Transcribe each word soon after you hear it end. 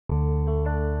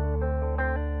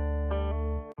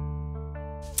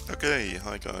Okay,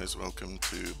 hi guys, welcome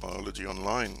to Biology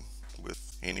Online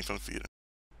with Henny van Vieren.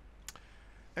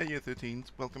 Hey Year 13s,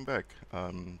 welcome back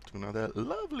to another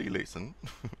lovely lesson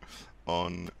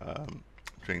on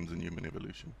trends in human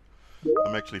evolution.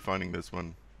 I'm actually finding this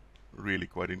one really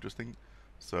quite interesting,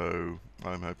 so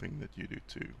I'm hoping that you do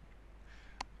too.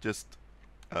 Just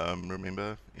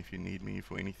remember, if you need me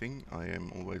for anything, I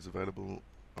am always available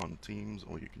on Teams,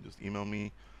 or you can just email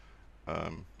me.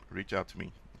 Reach out to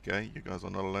me. Okay, you guys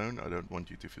are not alone. I don't want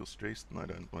you to feel stressed, and I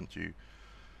don't want you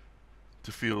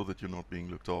to feel that you're not being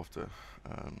looked after.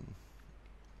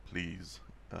 Please,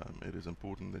 it is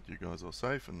important that you guys are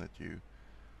safe and that you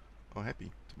are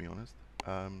happy, to be honest.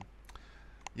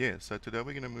 Yeah, so today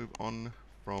we're going to move on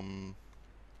from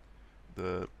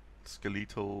the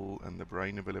skeletal and the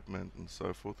brain development and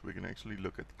so forth. We're going to actually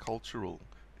look at cultural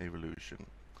evolution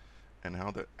and how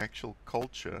the actual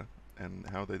culture and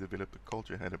how they developed the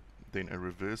culture had then a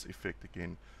reverse effect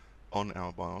again on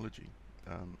our biology,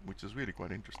 which is really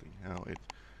quite interesting, how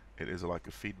it is like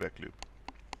a feedback loop.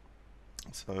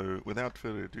 So without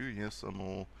further ado, here's some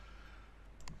more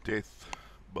death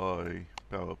by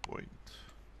PowerPoint.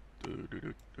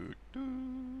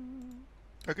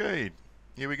 Okay,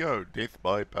 here we go. Death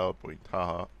by PowerPoint.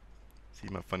 Haha. See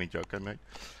my funny joke I made?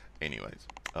 Anyways,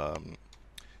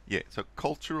 yeah, so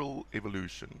cultural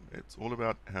evolution. It's all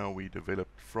about how we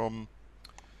developed from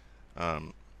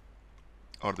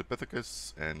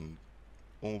Ardipithecus and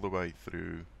all the way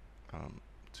through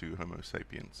to Homo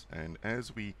sapiens. And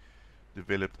as we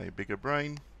developed a bigger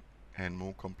brain and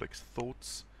more complex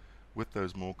thoughts, with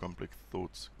those more complex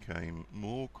thoughts came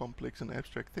more complex and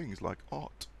abstract things like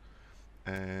art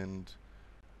and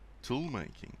tool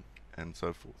making and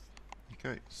so forth.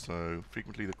 Okay, so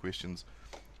frequently the questions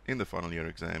in the final year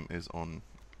exam is on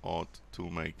art,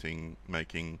 tool making,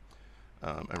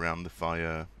 around the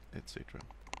fire, etc.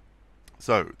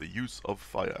 So, the use of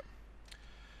fire.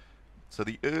 So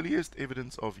the earliest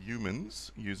evidence of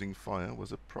humans using fire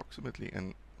was approximately,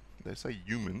 and they say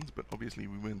humans, but obviously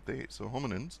we weren't there, so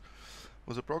hominins,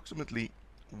 was approximately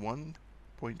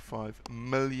 1.5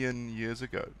 million years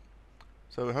ago.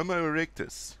 So Homo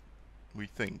erectus, we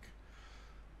think,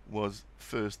 was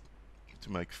first to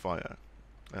make fire.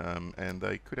 And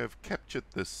they could have captured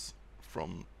this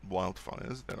from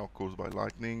wildfires that are caused by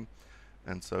lightning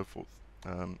and so forth.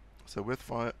 So with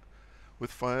fire,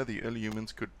 the early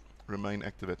humans could remain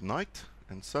active at night,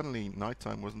 and suddenly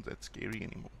nighttime wasn't that scary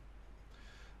anymore.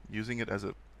 Using it as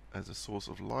a source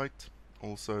of light,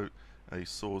 also a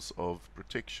source of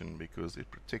protection because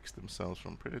it protects themselves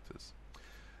from predators.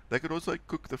 They could also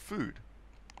cook the food.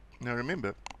 Now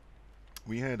remember,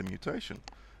 we had a mutation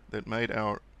that made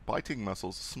our biting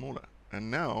muscles smaller,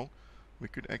 and now we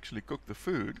could actually cook the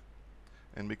food,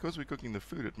 and because we're cooking the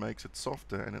food, it makes it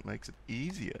softer and it makes it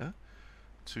easier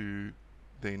to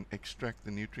then extract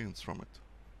the nutrients from it.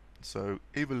 So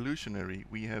evolutionary,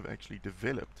 we have actually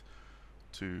developed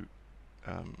to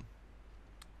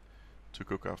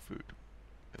cook our food.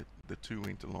 The two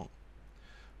went along.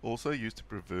 Also used to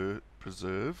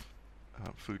preserve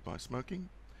food by smoking.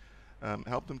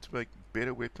 Help them to make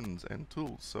better weapons and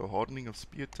tools. So hardening of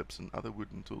spear tips and other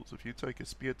wooden tools. If you take a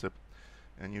spear tip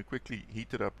and you quickly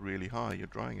heat it up really high, you're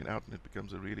drying it out and it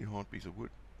becomes a really hard piece of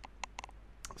wood.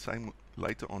 Same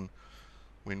later on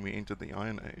when we entered the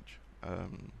Iron Age,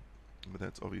 but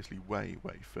that's obviously way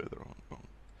further on.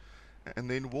 And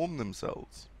then warm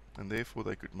themselves, and therefore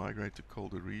they could migrate to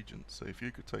colder regions. So if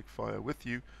you could take fire with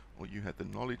you, or you had the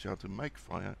knowledge how to make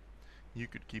fire, you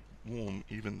could keep warm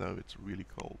even though it's really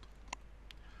cold.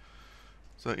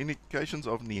 So indications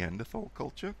of Neanderthal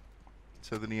culture.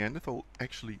 So the Neanderthal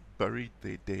actually buried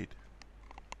their dead.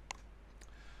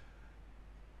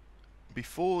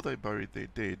 Before they buried their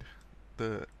dead,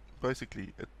 they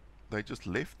just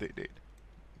left their dead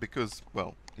because,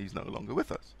 well, he's no longer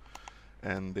with us.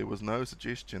 And there was no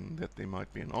suggestion that there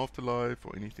might be an afterlife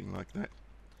or anything like that.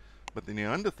 But the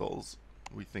Neanderthals,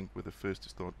 we think, were the first to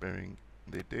start burying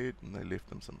their dead, and they left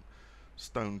them some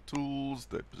stone tools,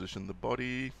 they positioned the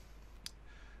body,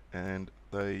 and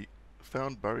they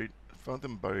found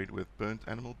them buried with burnt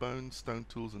animal bones, stone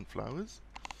tools, and flowers.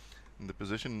 And the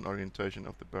position and orientation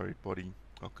of the buried body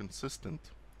are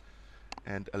consistent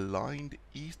and aligned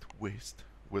east-west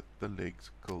with the legs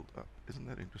curled up. Isn't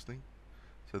that interesting?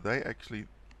 So they actually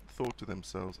thought to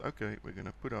themselves, okay, we're going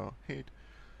to put our head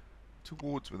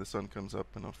towards where the sun comes up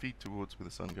and our feet towards where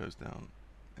the sun goes down.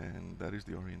 And that is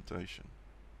the orientation.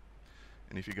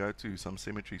 And if you go to some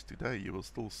cemeteries today, you will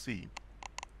still see,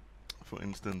 for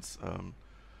instance,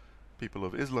 people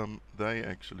of Islam, they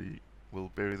actually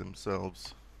will bury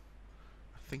themselves.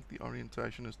 I think the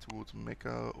orientation is towards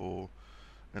Mecca,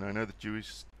 and I know the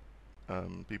Jewish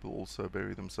people also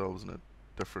bury themselves in a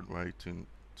different way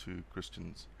to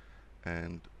Christians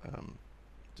and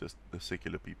just the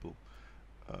secular people.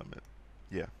 Um, it,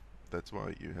 yeah, that's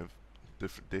why you have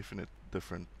definite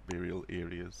different burial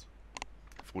areas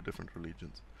for different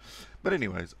religions. But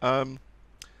anyways,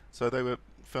 so they were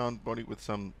found buried with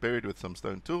some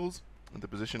stone tools, and the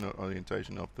position or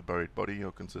orientation of the buried body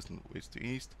are consistent west to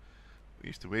east,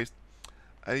 east to west.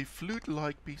 A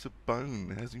flute-like piece of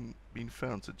bone has been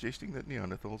found, suggesting that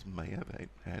Neanderthals may have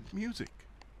had music.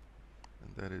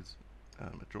 And that is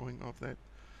a drawing of that.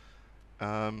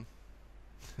 Um,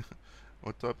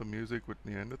 what type of music would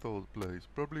Neanderthals play?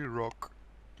 Probably rock.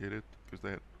 Get it? Because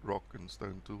they had rock and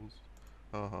stone tools.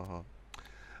 Ha ha ha.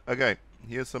 Okay,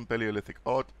 here's some Paleolithic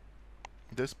art.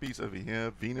 This piece over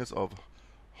here, Venus of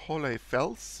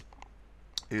Hohlefels,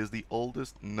 is the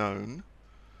oldest known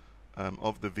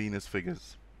of the Venus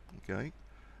figures. Okay,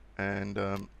 and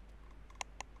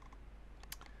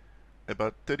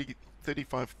about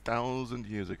 35,000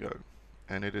 years ago,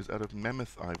 and it is out of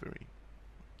mammoth ivory.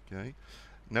 Okay,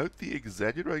 note the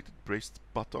exaggerated breasts,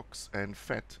 buttocks, and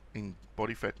fat in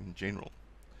body fat in general.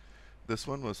 This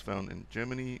one was found in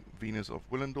Germany, Venus of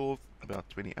Willendorf, about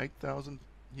 28,000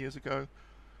 years ago,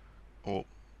 or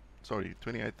sorry,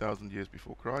 28,000 years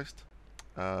before Christ,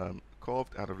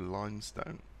 carved out of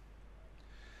limestone.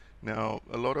 Now,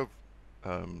 a lot of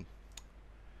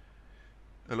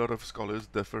scholars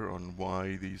differ on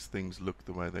why these things look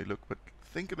the way they look, but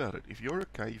think about it. If you're a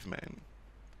caveman,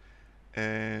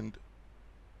 and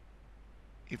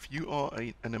if you are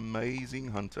an amazing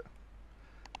hunter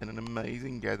and an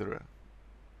amazing gatherer,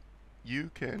 you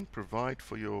can provide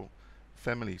for your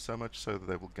family so much so that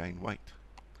they will gain weight.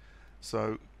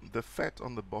 So the fat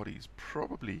on the bodies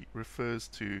probably refers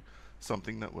to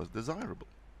something that was desirable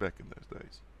back in those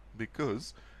days,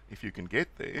 because if you can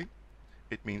get there,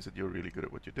 it means that you're really good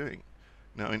at what you're doing.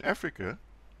 Now in Africa,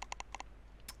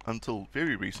 until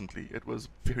very recently, it was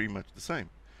very much the same.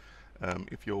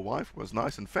 If your wife was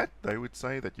nice and fat, they would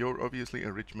say that you're obviously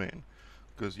a rich man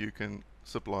because you can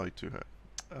supply to her,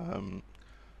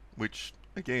 which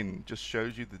again just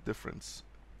shows you the difference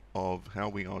of how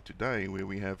we are today, where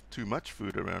we have too much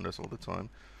food around us all the time,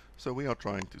 so we are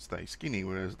trying to stay skinny,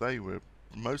 whereas they were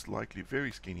most likely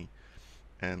very skinny,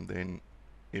 and then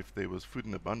if there was food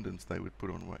in abundance, they would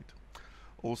put on weight.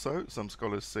 Also, some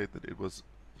scholars said that it was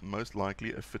most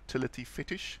likely a fertility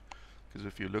fetish, because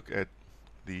if you look at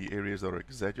the areas that are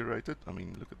exaggerated, I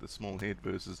mean, look at the small head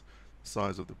versus the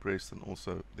size of the breast, and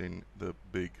also then the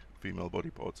big female body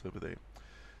parts over there.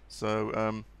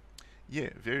 So, yeah,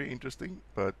 very interesting,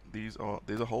 but there's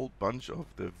a whole bunch of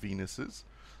the Venuses,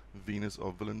 Venus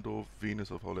of Willendorf,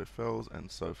 Venus of Hohlefels, and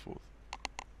so forth.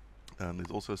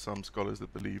 There's also some scholars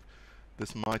that believe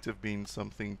this might have been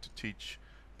something to teach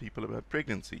people about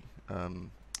pregnancy,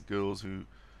 girls who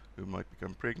might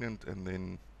become pregnant, and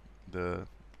then the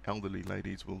elderly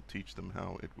ladies will teach them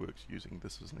how it works using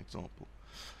this as an example.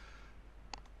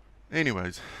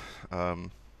 Anyways,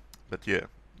 but yeah,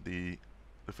 the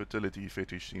fertility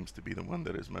fetish seems to be the one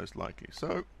that is most likely.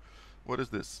 So, what is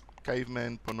this?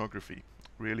 Caveman pornography.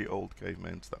 Really old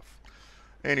caveman stuff.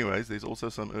 Anyways, there's also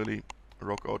some early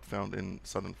rock art found in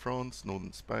southern France,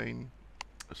 northern Spain,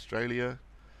 Australia,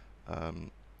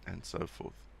 and so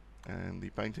forth. And the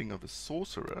painting of a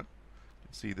sorcerer, you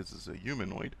can see this is a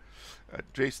humanoid,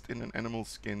 dressed in an animal's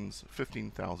skins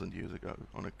 15,000 years ago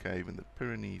on a cave in the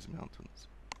Pyrenees Mountains.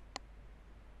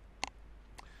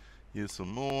 Here's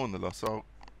some more in the La Salle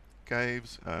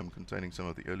caves, containing some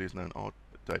of the earliest known art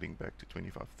dating back to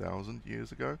 25,000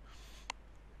 years ago.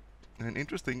 And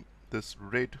interesting, this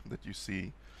red that you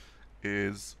see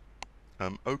is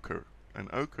ochre. And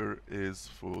ochre is,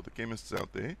 for the chemists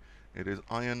out there, it is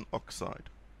iron oxide.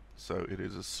 So it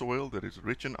is a soil that is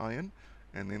rich in iron,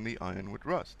 and then the iron would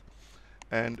rust.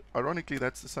 And ironically,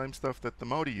 that's the same stuff that the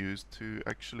Maori used to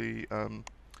actually,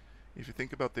 if you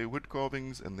think about their wood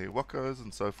carvings and their wakas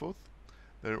and so forth,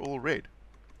 they're all red.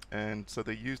 And so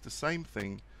they used the same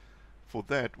thing for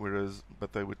that,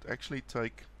 but they would actually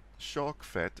take shark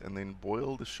fat and then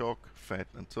boil the shark fat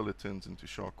until it turns into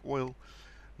shark oil,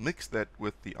 mix that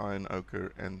with the iron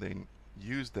ochre, and then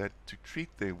use that to treat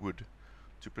their wood,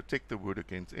 to protect the wood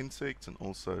against insects, and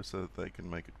also so that they can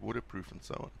make it waterproof and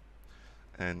so on.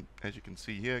 And as you can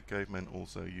see here, cavemen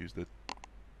also used it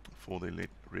for their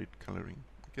red coloring.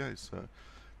 Okay, so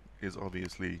here's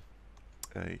obviously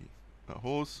a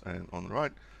horse, and on the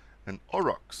right, an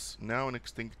aurochs, now an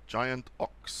extinct giant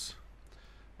ox,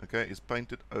 okay, is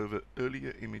painted over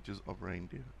earlier images of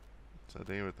reindeer. So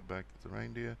there at the back is the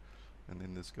reindeer, and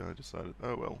then this guy decided,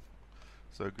 oh well.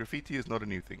 So graffiti is not a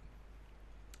new thing.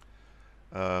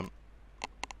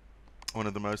 One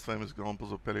of the most famous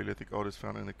examples of Paleolithic art is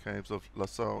found in the caves of La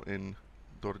Salle in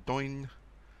Dordogne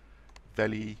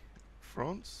Valley,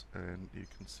 France, and you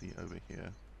can see over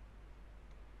here,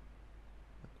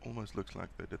 it almost looks like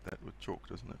they did that with chalk,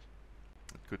 doesn't it?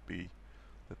 It could be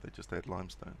that they just had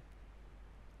limestone.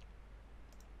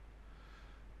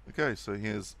 Okay, so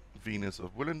here's Venus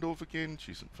of Willendorf again.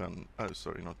 She's found, oh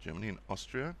sorry, not Germany, in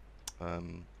Austria.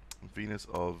 Venus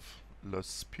of La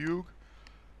Spug,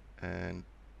 and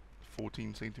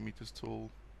 14 centimeters tall.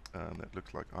 That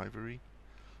looks like ivory.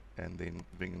 And then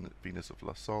Venus of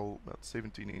La Salle, about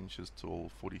 17 inches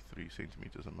tall, 43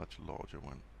 centimeters, a much larger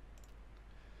one.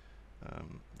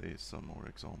 There's some more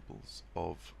examples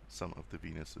of some of the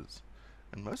Venuses.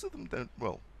 And most of them don't,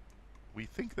 well, we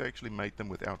think they actually made them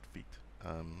without feet,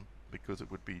 because it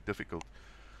would be difficult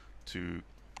to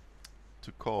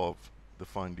carve the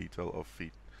fine detail of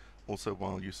feet. Also,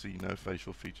 while you see no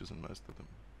facial features in most of them.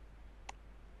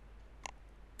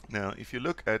 Now, if you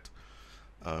look at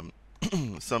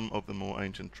some of the more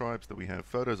ancient tribes that we have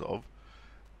photos of,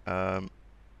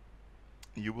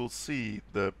 you will see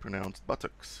the pronounced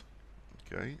buttocks,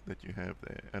 okay, that you have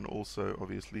there, and also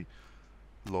obviously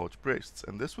large breasts.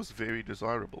 And this was very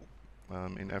desirable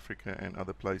in Africa and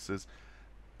other places.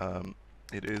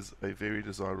 It is a very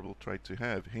desirable trait to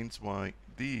have, hence why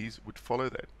these would follow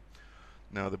that.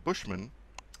 Now the Bushmen,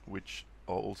 which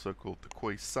are also called the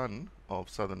Khoisan of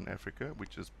southern Africa,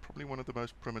 which is probably one of the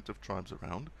most primitive tribes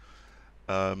around,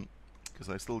 because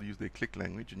they still use their click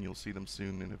language, and you'll see them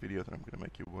soon in a video that I'm going to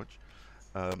make you watch.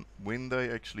 When they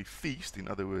actually feast, in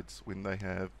other words, when they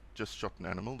have just shot an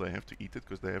animal, they have to eat it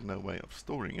because they have no way of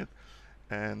storing it,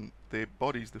 and their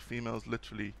bodies, the females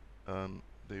literally,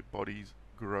 their bodies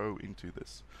grow into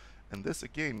this. And this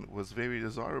again was very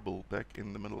desirable back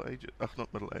in the Middle Ages,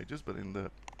 not Middle Ages, but in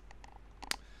the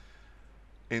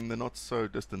not so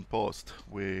distant past,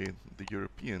 where the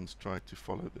Europeans tried to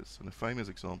follow this. And a famous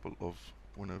example of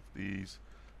one of these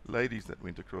ladies that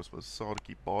went across was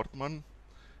Saartjie Baartman.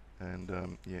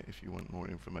 And yeah, if you want more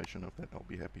information of that, I'll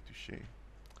be happy to share.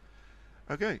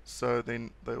 Okay, so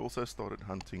then they also started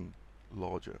hunting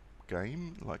larger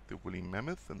game, like the woolly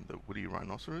mammoth and the woolly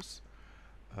rhinoceros.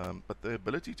 But the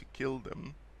ability to kill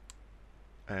them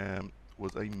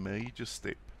was a major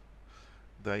step.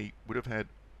 They would have had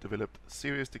developed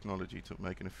serious technology to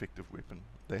make an effective weapon.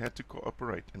 They had to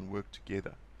cooperate and work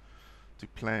together to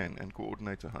plan and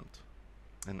coordinate a hunt.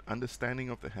 An understanding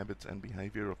of the habits and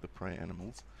behavior of the prey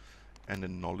animals, and a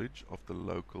knowledge of the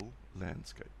local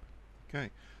landscape. Okay,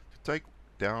 to take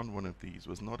down one of these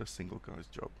was not a single guy's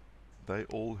job. They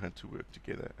all had to work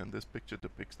together, and this picture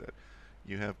depicts that.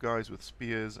 You have guys with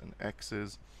spears and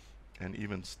axes and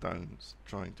even stones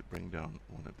trying to bring down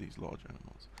one of these large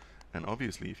animals. And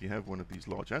obviously, if you have one of these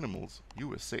large animals, you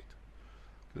were set.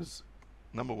 Because,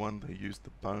 number one, they used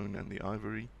the bone and the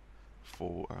ivory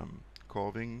for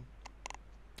carving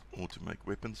or to make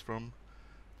weapons from.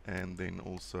 And then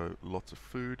also lots of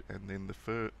food, and then the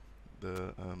fur,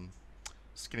 the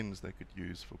skins they could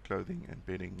use for clothing and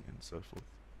bedding and so forth.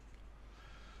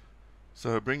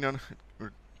 So bring down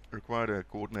required a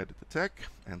coordinated attack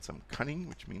and some cunning,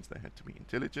 which means they had to be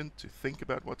intelligent to think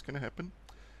about what's going to happen.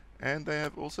 And they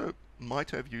have also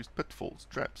might have used pitfalls,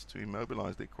 traps, to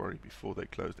immobilize their quarry before they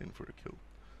closed in for a kill.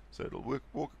 So it'll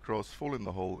walk across, fall in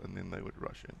the hole, and then they would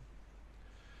rush in.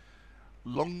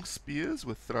 Long spears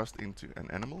were thrust into an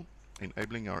animal,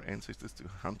 enabling our ancestors to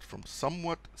hunt from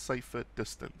somewhat safer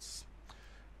distance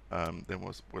than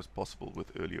was possible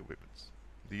with earlier weapons.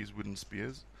 These wooden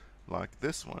spears, like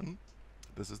this one,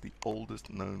 this is the oldest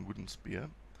known wooden spear,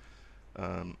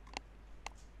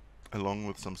 along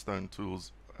with some stone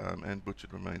tools and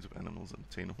butchered remains of animals and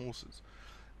 10 horses.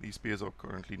 These spears are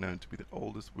currently known to be the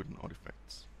oldest wooden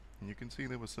artifacts. And you can see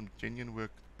there was some genuine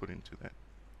work put into that.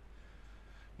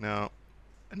 Now,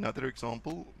 another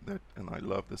example that, and I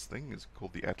love this thing, is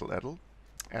called the atlatl.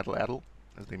 Atlatl,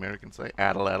 as the Americans say,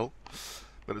 atlatl.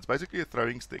 But it's basically a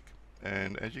throwing stick.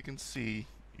 And as you can see,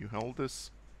 you hold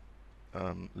this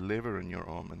lever in your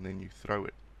arm and then you throw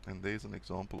it. And there's an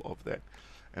example of that.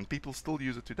 And people still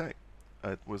use it today.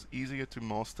 It was easier to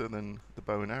master than the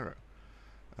bow and arrow.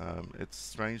 It's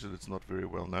strange that it's not very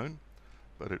well known,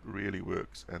 but it really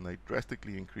works. And they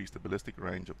drastically increase the ballistic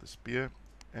range of the spear.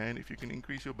 And if you can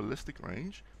increase your ballistic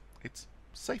range, it's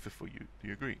safer for you. Do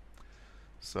you agree?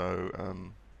 So,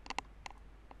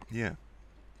 yeah.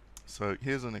 So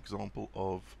here's an example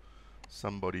of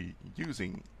somebody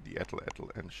using the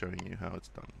atlatl and showing you how it's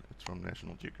done. It's from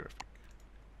National Geographic.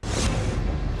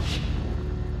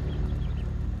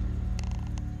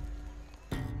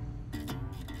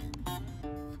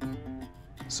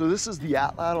 So this is the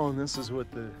atlatl, and this is what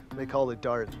they call the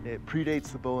dart. It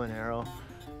predates the bow and arrow.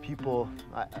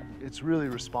 It's really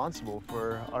responsible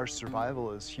for our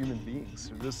survival as human beings.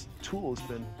 So this tool has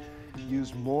been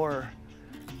used more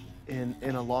in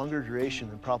a longer duration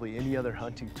than probably any other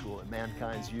hunting tool that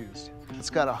mankind's used. It's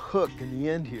got a hook in the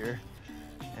end here,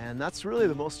 and that's really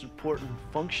the most important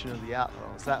function of the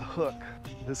atlatl, is that hook.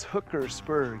 This hook or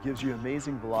spur gives you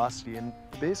amazing velocity, and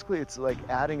basically it's like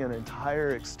adding an entire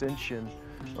extension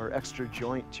or extra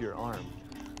joint to your arm.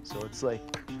 So it's like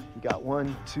you got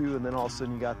 1, 2, and then all of a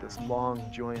sudden you got this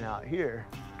long joint out here,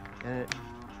 and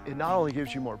it not only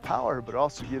gives you more power, but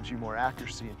also gives you more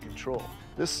accuracy and control.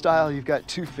 This style, you've got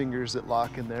 2 fingers that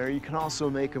lock in there. You can also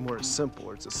make them where it's simple,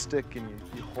 where it's a stick and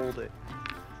you hold it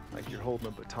like you're holding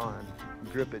a baton.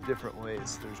 You grip it different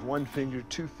ways. There's 1 finger,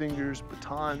 2 fingers,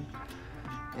 baton.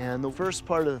 And the first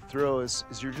part of the throw is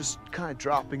you're just kind of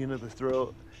dropping into the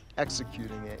throw,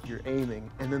 executing it, you're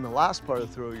aiming. And then the last part of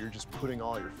the throw, you're just putting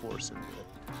all your force into it.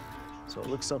 So it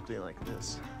looks something like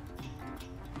this.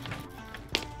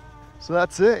 So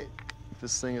that's it.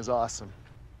 This thing is awesome.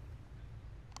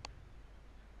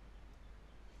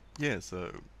 Yeah,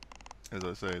 so as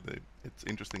I say, it's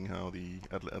interesting how the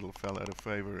atlatl fell out of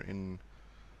favor in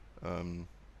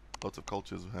lots of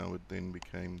cultures, how it then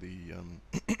became the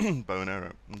bow and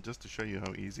arrow. And just to show you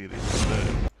how easy it is to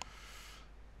learn,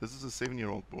 this is a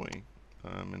 7-year-old boy,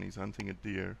 and he's hunting a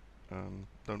deer.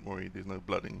 Don't worry, there's no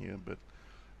blood in here, but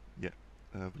yeah,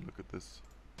 have a look at this.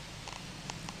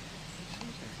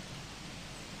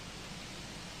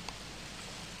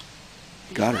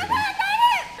 Got her.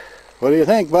 What do you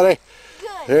think, buddy?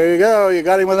 Good. There you go. You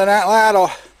got him with an atlatl.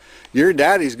 Your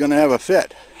daddy's going to have a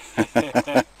fit.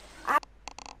 I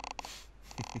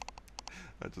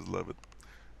just love it,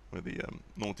 where the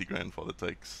naughty grandfather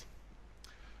takes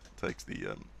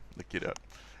the kid out.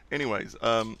 Anyways,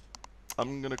 I'm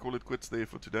gonna call it quits there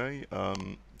for today,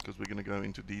 because we're gonna go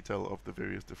into detail of the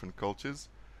various different cultures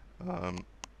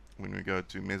when we go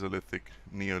to Mesolithic,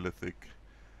 Neolithic,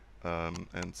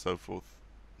 and so forth.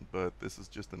 But this is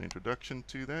just an introduction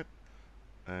to that,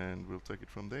 and we'll take it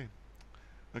from there.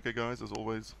 Okay guys, as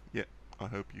always, yeah, I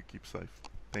hope you keep safe.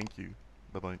 Thank you.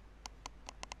 Bye bye.